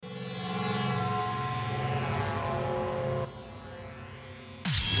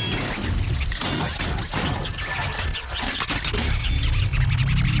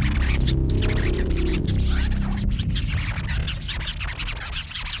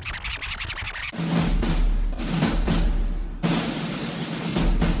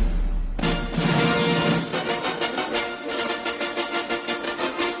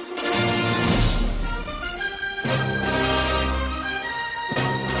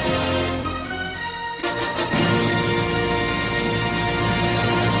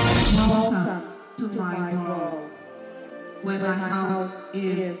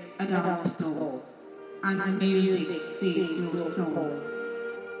music feeds your soul.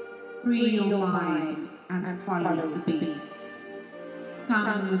 Free your mind and follow the beat.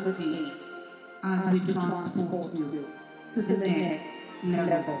 Come with me as we transport you to the next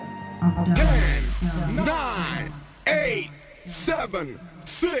level of dance. 10, 9, 8, 7,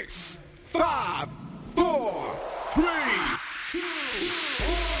 6, 5, 4, 3, 2,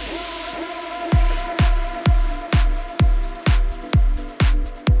 1.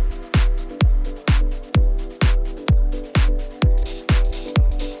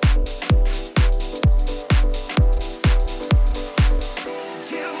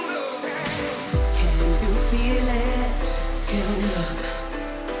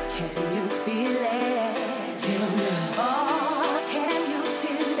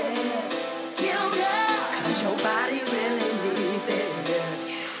 Your body really needs it.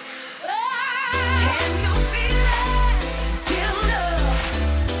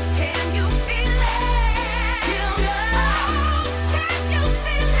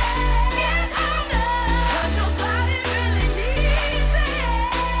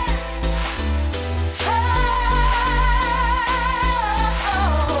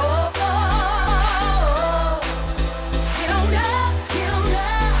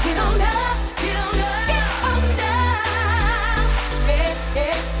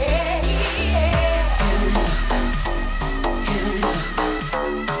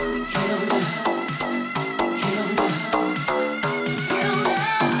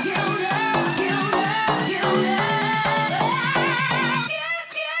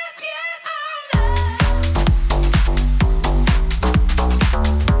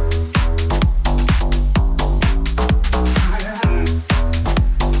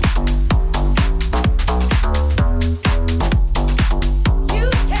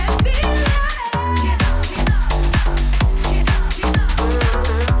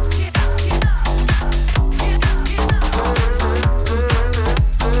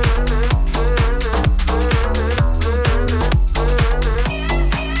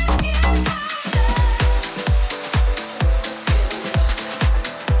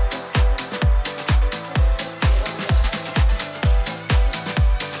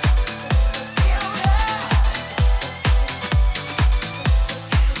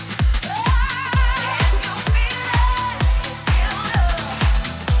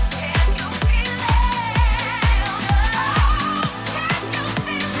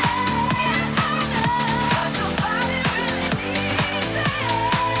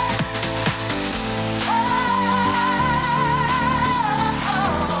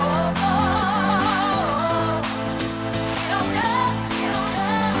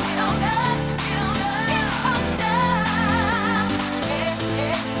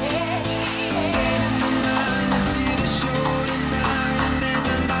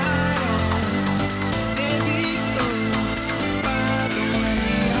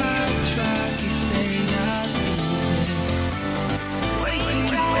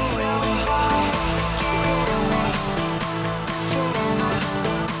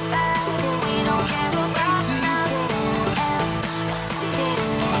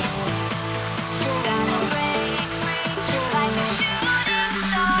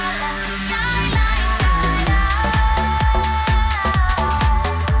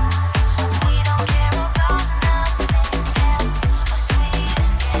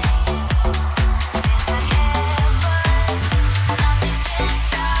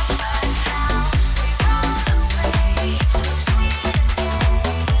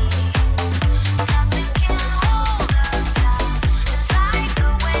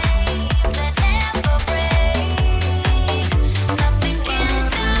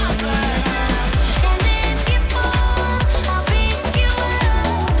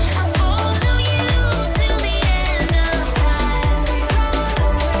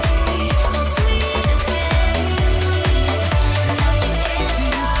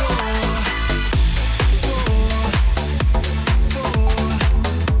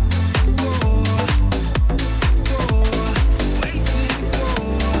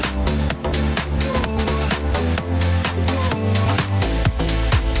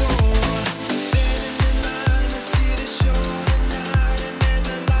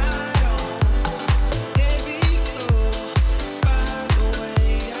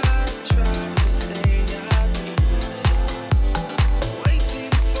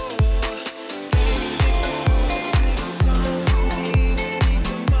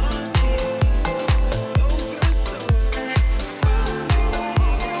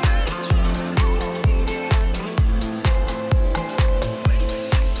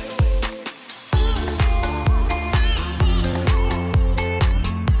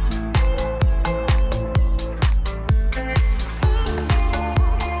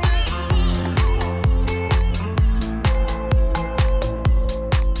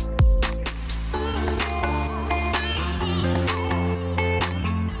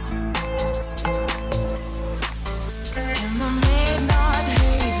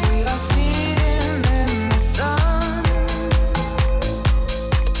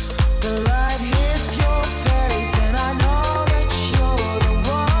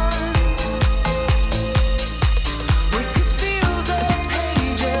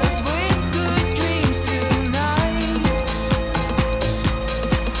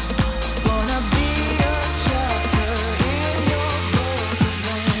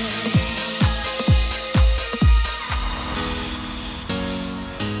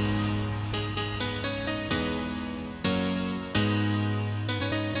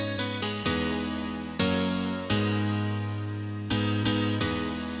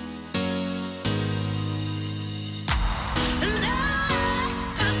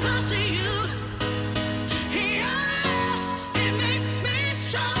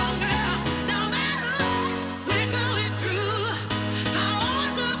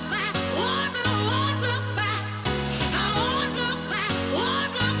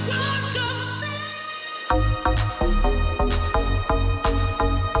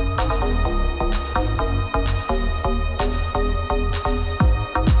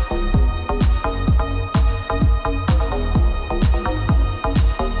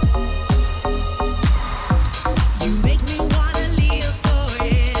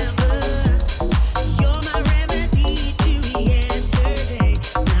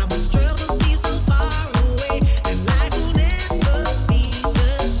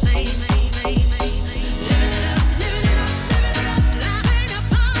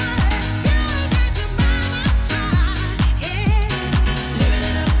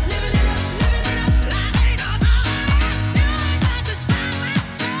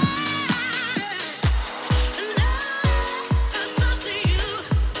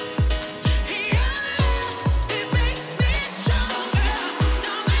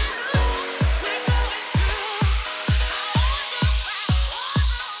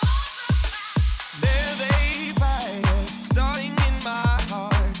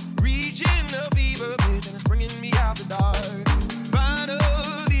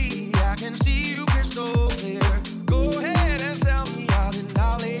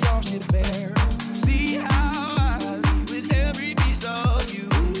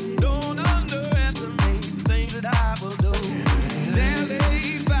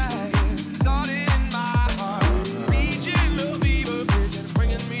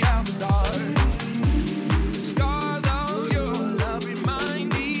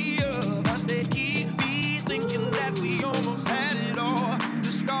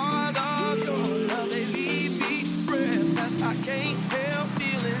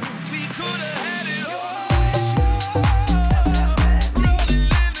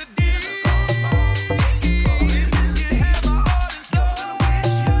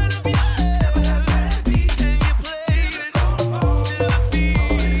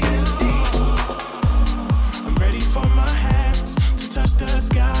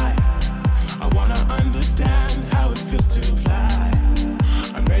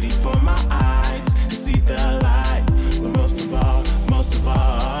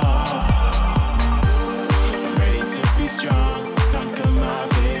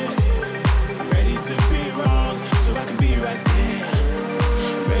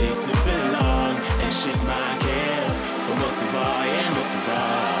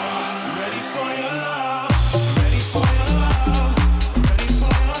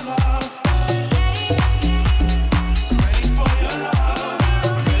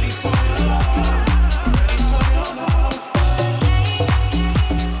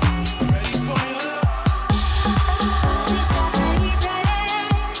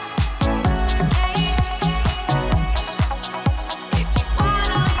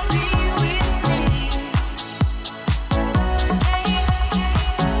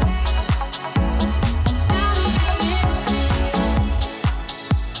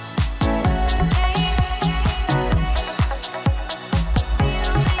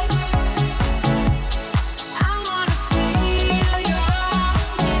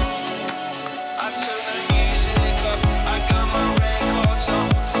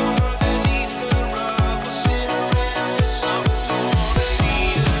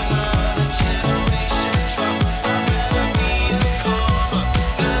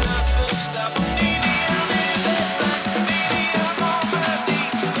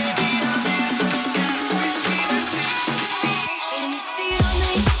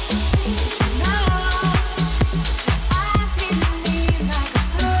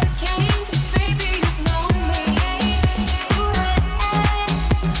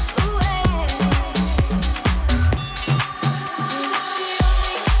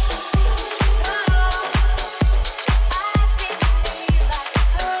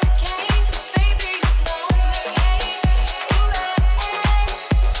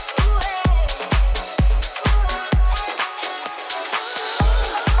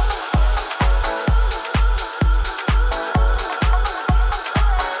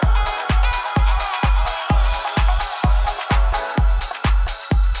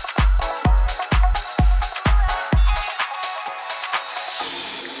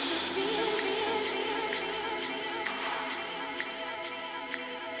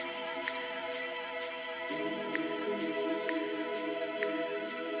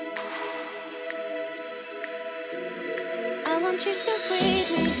 you to breathe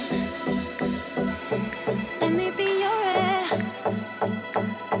me. Let me be your air.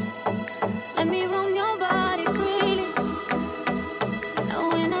 Let me roam your body freely.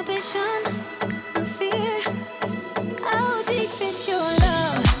 No inhibition, no fear. How deep is your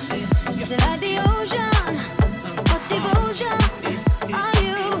love? Is it like the ocean? What devotion are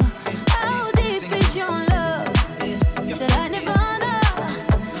you? How deep is your love? Is it like Nirvana?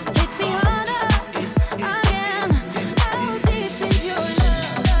 Hit me harder again. How deep is your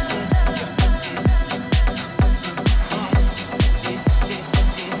love?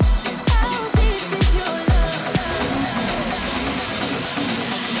 How deep is your love?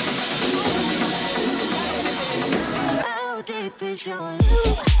 How deep is your love?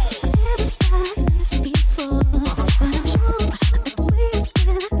 Never felt like this before, but I'm sure that the way you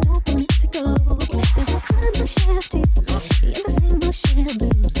feel, I don't want it to go. There's a crime I share deep, and I sing my share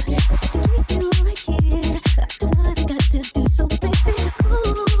blues. To keep you right here, I do what I got to do. So baby,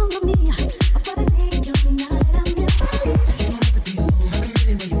 call on me. I wanna take your night, I'll never leave. You don't have to be alone, I can get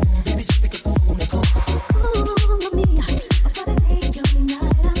anywhere you want. Baby, just pick up the phone and call. Call on me. I wanna take your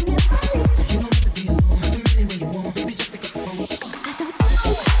night, I'll never leave. You don't have to be alone, I can get anywhere you want. Baby, just pick up the phone and call. I don't know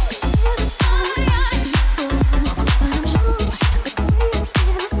where it's all before, but I'm sure that the way you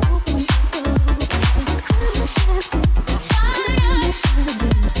feel, I don't want it to go. There's a crime I share deep,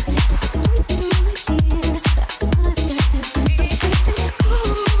 and I sing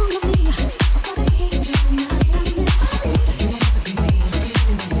my share blues.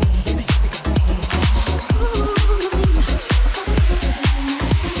 To keep you right here, I do what I got to do. So baby, call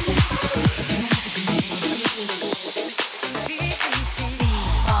on me. I wanna take your night, I'll never leave. You don't have to be alone, I can get anywhere you want. Baby, just pick up the phone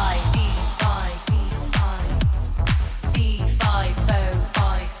and call. Call on me. I wanna take your night, I'll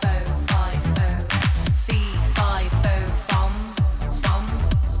never leave. You don't have to be alone, I can get anywhere you want. Baby, just pick up the phone and call. I've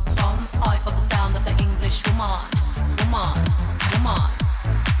got the sound of the English woman.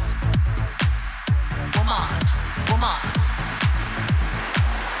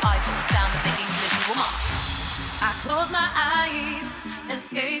 I've got the sound of the English woman. I close my eyes,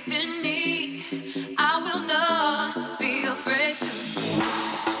 escaping me. I will not be afraid to see.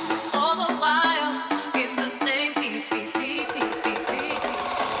 All the while, it's the same fee.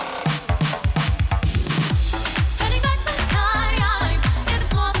 Turning back the time,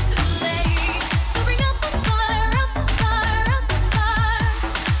 it's not too late to bring up the fire,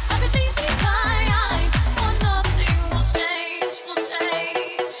 Everything's divine, or nothing will change.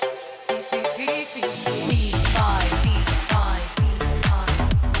 Fee.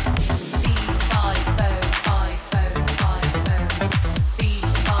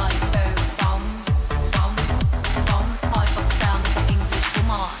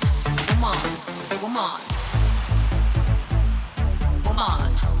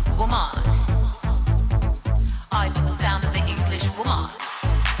 Woman. I've got the sound of the English woman.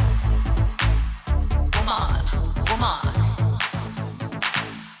 Woman.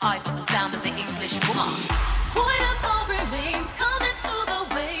 I've got the sound of the English woman. Void of all remains coming to the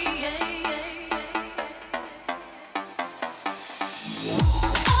way.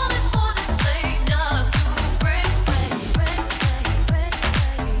 All is for display, just to break free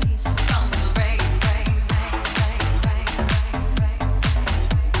from the rain.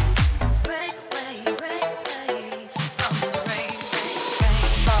 Break away from the rain.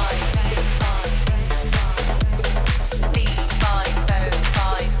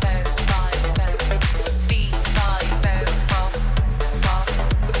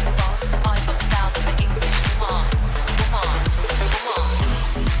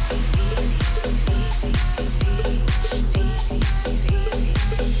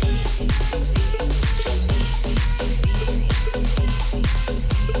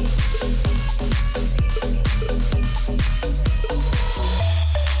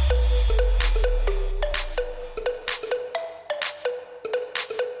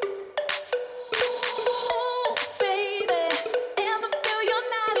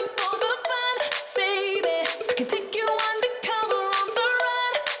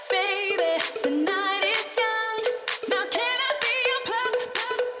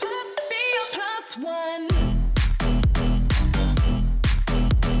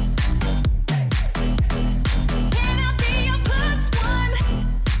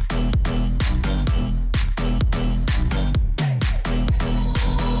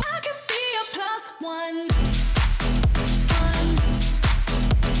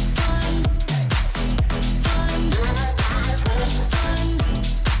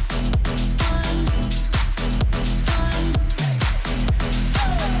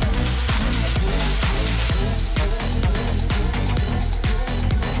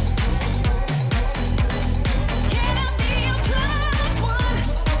 Plus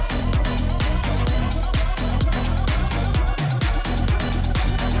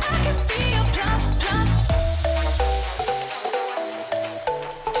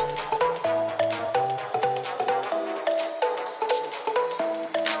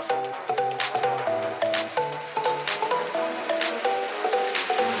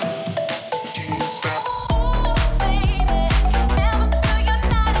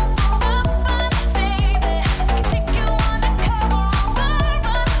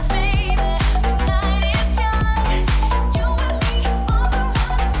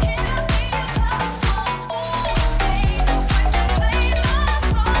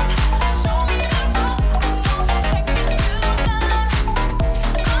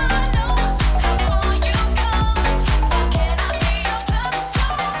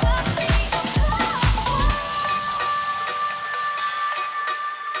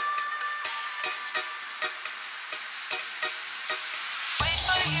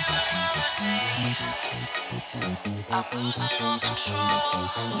losing all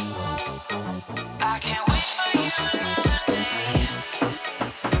control. I can't wait for you another day.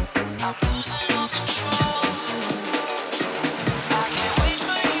 I'm losing all control. I can't wait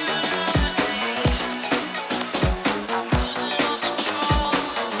for you another day. I'm losing all control.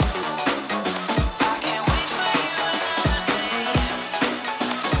 I can't wait for you another day.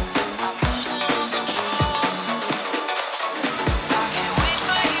 I'm losing all control. I can't wait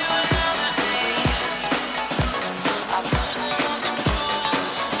for you another day. I'm losing all control.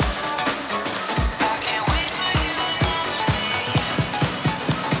 I can't wait for you another day.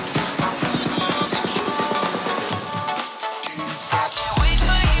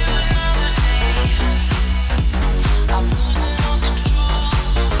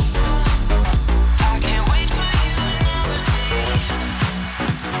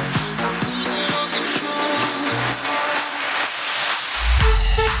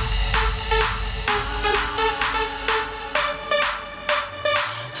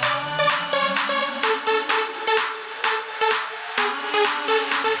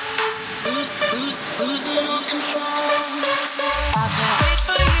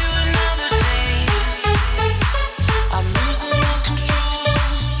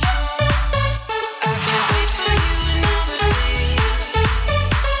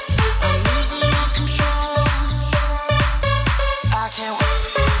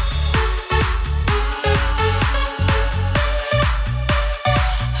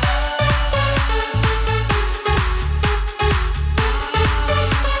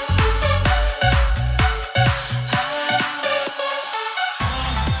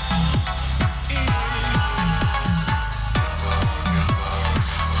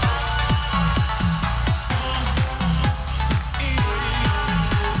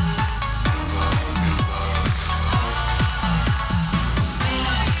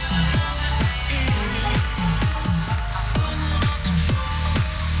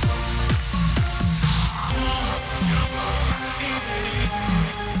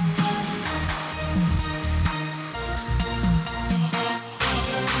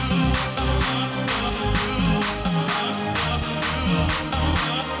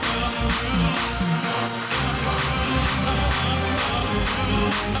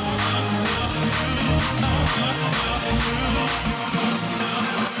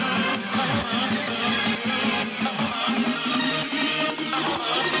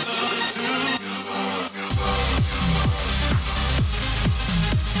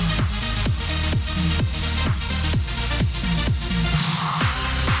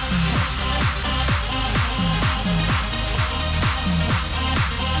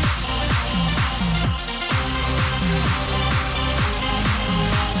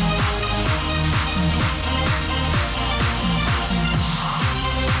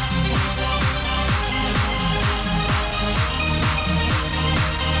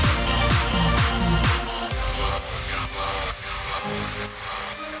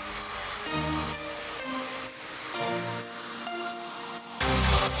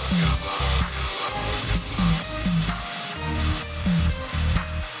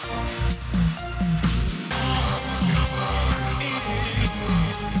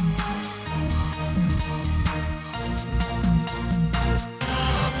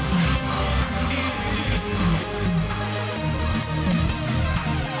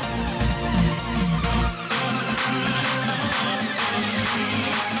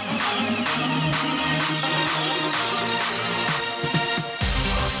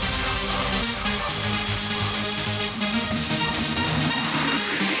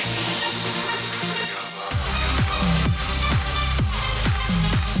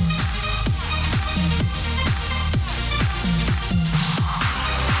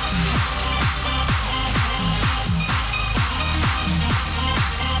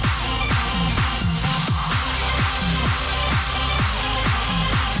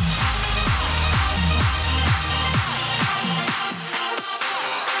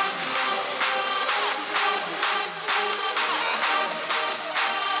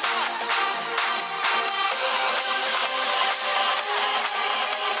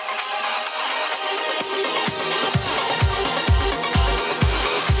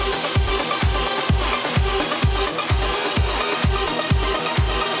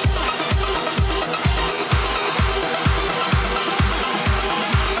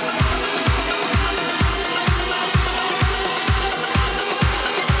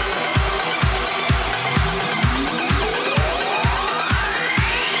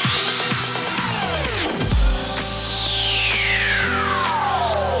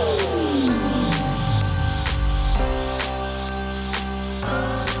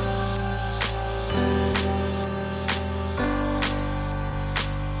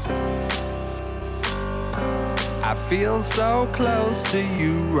 I feel so close to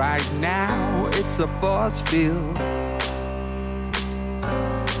you right now, it's a force field.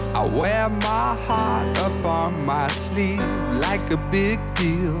 I wear my heart up on my sleeve like a big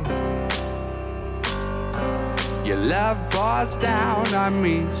deal. Your love pours down on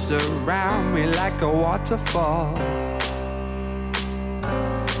me, surround me like a waterfall.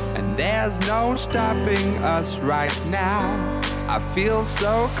 And there's no stopping us right now. I feel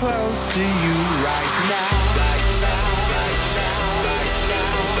so close to you right now.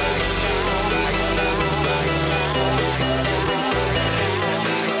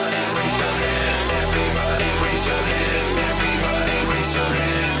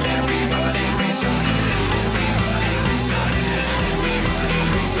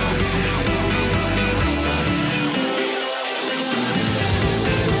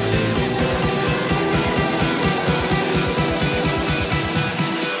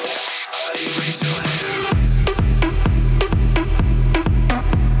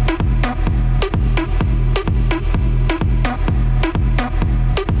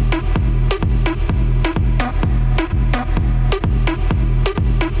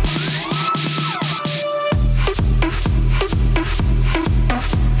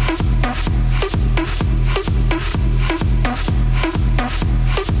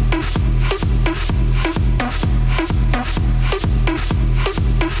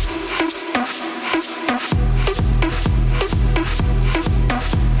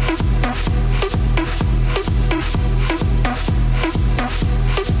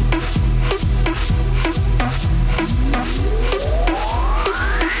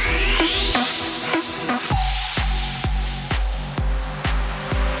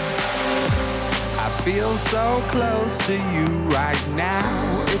 So close to you right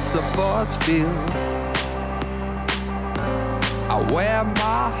now, it's a force field. I wear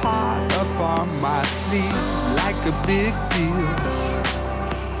my heart up on my sleeve like a big deal.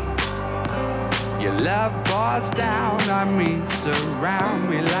 Your love pours down on me, surround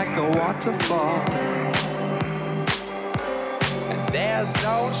me like a waterfall. And there's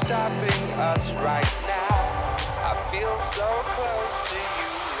no stopping us right now. I feel so close to you.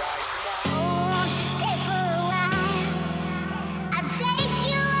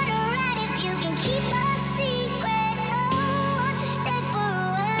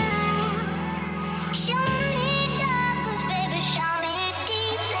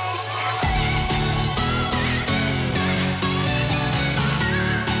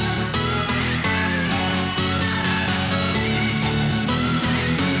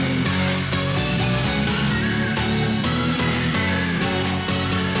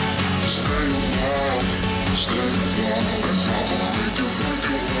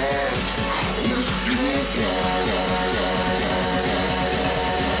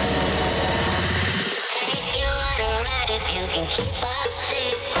 You can keep up.